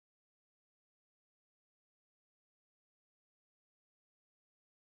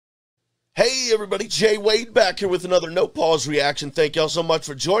Hey everybody, Jay Wade back here with another No Pause reaction. Thank y'all so much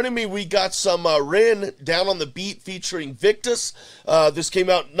for joining me. We got some Ren Down on the Beat featuring Victus. This came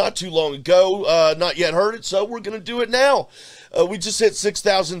out not too long ago. Not yet heard it, so we're going to do it now. We just hit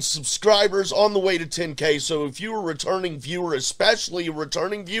 6,000 subscribers on the way to 10K, so if you're a returning viewer, especially a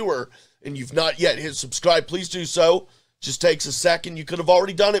returning viewer, and you've not yet hit subscribe, please do so. Just takes a second. You could have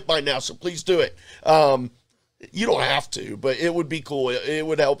already done it by now, so please do it. You don't have to, but it would be cool. It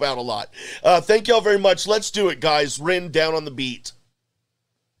would help out a lot. Thank y'all very much. Let's do it, guys. Ren Down on the Beat.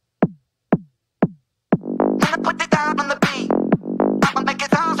 Put it down on the beat. I'ma make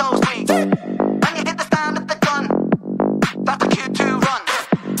it sound so sweet. When you hit the sound of the gun, that's a cue to run.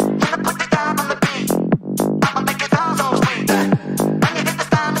 Put it down on the beat. I'ma make it sound so sweet. When you hit the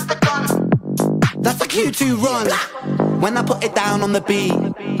sound of the gun, that's a cue to run. When I put it down on the beat,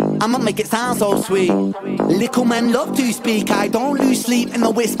 I'ma make it sound so sweet. Little men love to speak. I don't lose sleep in the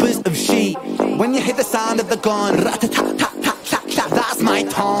whispers of sheep. When you hear the sound of the gun, rat-a-tat-tat-tat-tat-tat, that's my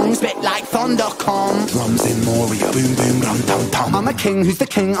tongue. Spit like thunder come. Drums in Moria, boom boom rum tum tum. I'm a king, who's the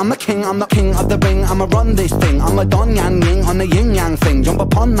king? I'm the king, I'm the king of the ring. I'ma run this thing. I'm a Don Yang Ying on the yin yang thing. Jump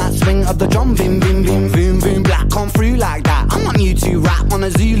upon that swing of the drum, vim vim vim boom boom black. Come through like that. I'm not new to rap on a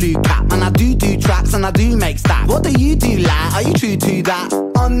Zulu cap. And I do tracks and I do make stats. What do you do, lad? Are you true to that?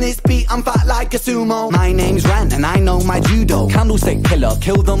 On this beat, I'm fat like a sumo. My name's Ren and I know my judo. Candlestick killer,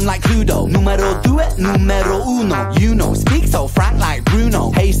 kill them like Cluedo. Numero due, numero uno. You know, speak so frank like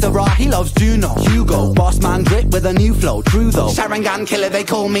Bruno. Hey Sarah, he loves Juno. Hugo, boss man drip with a new flow. True though, Sharingan killer, they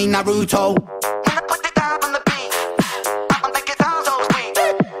call me Naruto. When I put it down on the beat, I'ma make it sound so sweet.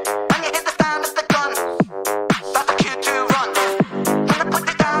 When you hit the sound of the gun, that's a cue to run. When I put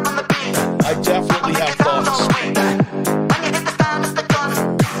it down on the beat, I definitely have thoughts.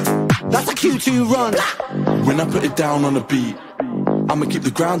 That's a cue to run. When I put it down on the beat, I'ma keep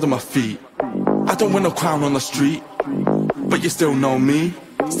the ground on my feet. I don't win no crown on the street, but you still know me.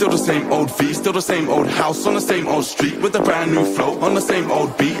 Still the same old V, still the same old house on the same old street, with a brand new flow on the same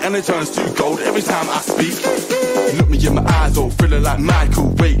old beat, and it turns to gold every time I speak. Look me in my eyes, oh, feeling like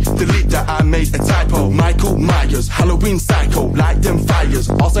Michael. Wait, delete that, I made a typo. Michael Myers, Halloween psycho, like them fires.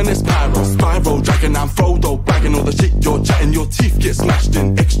 Also in spiral, spiral, dragging I'm Frodo, bagging all the shit you're chatting. Your teeth get smashed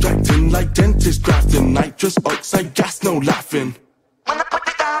in, extracting like dentist grafting. Nitrous oxide gas, no laughing. When I put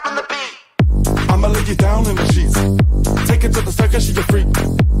it down on the beat, I'ma lay you down in the sheets. Take it to the circus, she's a freak.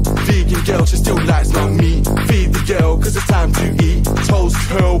 Vegan girl, she still likes my meat. Feed the girl, cause it's time to eat. Toes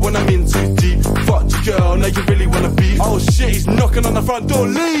curl when I'm in too deep. Fuck your girl, now you really wanna beat. Oh shit, he's knocking on the front door,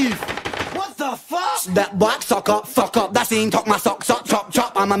 leave! what the fuck? That black sock up, fuck up. That scene talk my socks up, chop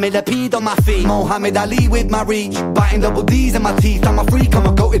chop. I'm a millipede on my feet. Muhammad Ali with my reach. Biting double D's in my teeth. I'm a freak, I'm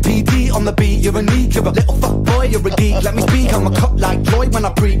a goated PD on the beat. You're a neat, you're a little fuck boy, you're a geek. Let me speak, I'm a cut like Floyd when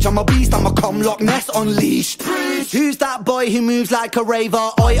I preach. I'm a beast, I'm a cum Loch Ness unleashed. Who's that boy who moves like a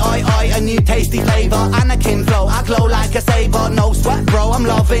raver? Oi, oi, oi, a new tasty flavor. Anakin flow, I glow like a saber. No sweat, bro, I'm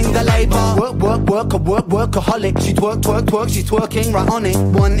loving the labor. Workaholic. She twerk, she's twerking right on it.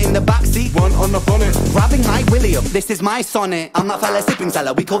 One in the backseat, One on the bonnet. grabbing my William, this is my sonnet. I'm that fella sipping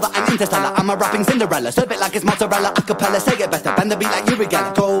cellar, we call that an interstellar. I'm a rapping Cinderella, serve it like it's mozzarella. Acapella, say it better, bend the beat like Yuri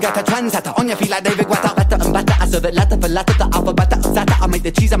Geller. Go get a trendsetter, on your feet like David Guetta. Better and better, I serve it letter for letter. The alphabet of Zeta, I make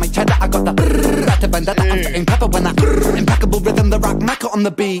the cheese, I make cheddar. I got the better vendetta, I'm putting pepper when I impeccable rhythm, the rock mecca on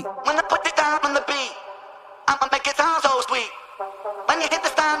the beat. When I put it down on the beat, I'ma make it sound so sweet. When you hit the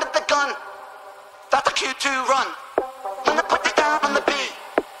sound of the gun, that's a cue to run. When I put it down on the beat,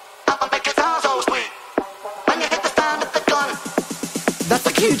 I'ma make it sound so sweet. When you hit the sound of the gun, that's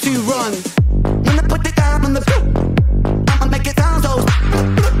a cue to run. When I put it down on the beat, I'ma make it sound so sweet.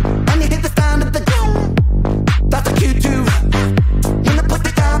 When you hit the sound of the gun, that's a cue to run. When I put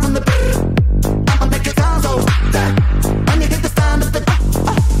it down on the beat, I'ma make it sound so sweet. When you hit the sound of the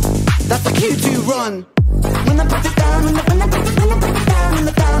gun, that's a cue to run. When I put it down on the when I put it down on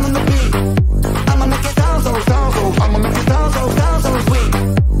the down on the beat, I'ma make it sound so I'ma make it sound so sweet.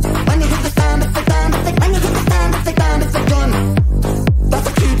 When you hit the sound of the sound of the when you hit the sound of the sound of the gun, that's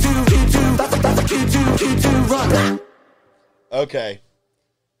a cue to that's a cue to run.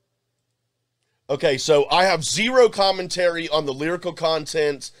 Okay, so I have zero commentary on the lyrical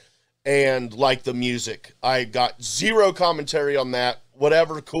content and like the music. I got zero commentary on that.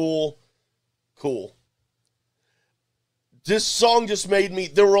 Whatever, cool. This song just made me,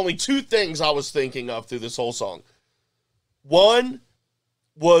 there were only two things I was thinking of through this whole song. One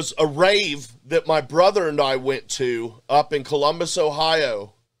was a rave that my brother and I went to up in Columbus,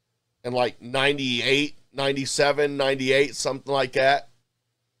 Ohio in like 98, 97, 98, something like that.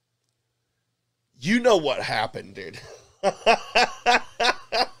 You know what happened, dude.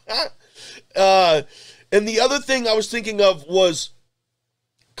 And the other thing I was thinking of was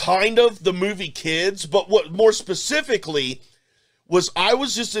kind of the movie Kids, but what more specifically was I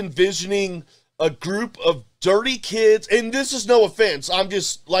was just envisioning a group of dirty kids, and this is no offense. I'm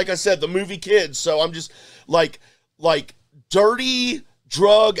just, like I said, the movie Kids, so I'm just like dirty,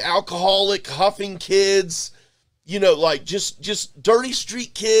 drug, alcoholic, huffing kids, you know, like just dirty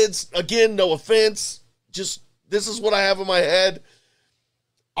street kids. Again, no offense. Just, this is what I have in my head.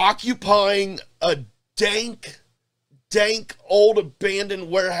 Occupying a dank old abandoned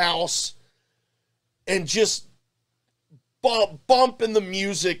warehouse and just bumping the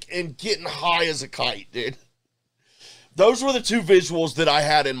music and getting high as a kite, dude. Those were the two visuals that I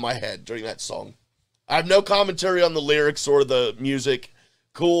had in my head during that song. I have no commentary on the lyrics or the music.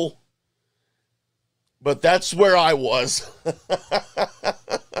 Cool. But that's where I was.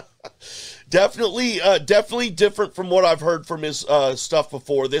 Definitely different from what I've heard from his stuff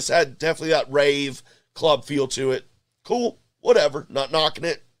before. This had definitely that rave club feel to it. Cool, whatever. Not knocking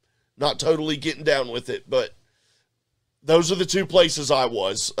it. Not totally getting down with it, but those are the two places I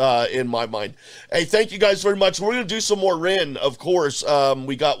was in my mind. Hey, thank you guys very much. We're going to do some more Ren, of course.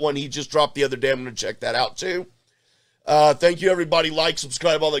 We got one he just dropped the other day. I'm going to check that out, too. Thank you, everybody. Like,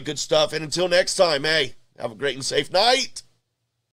 subscribe, all that good stuff. And until next time, hey, have a great and safe night.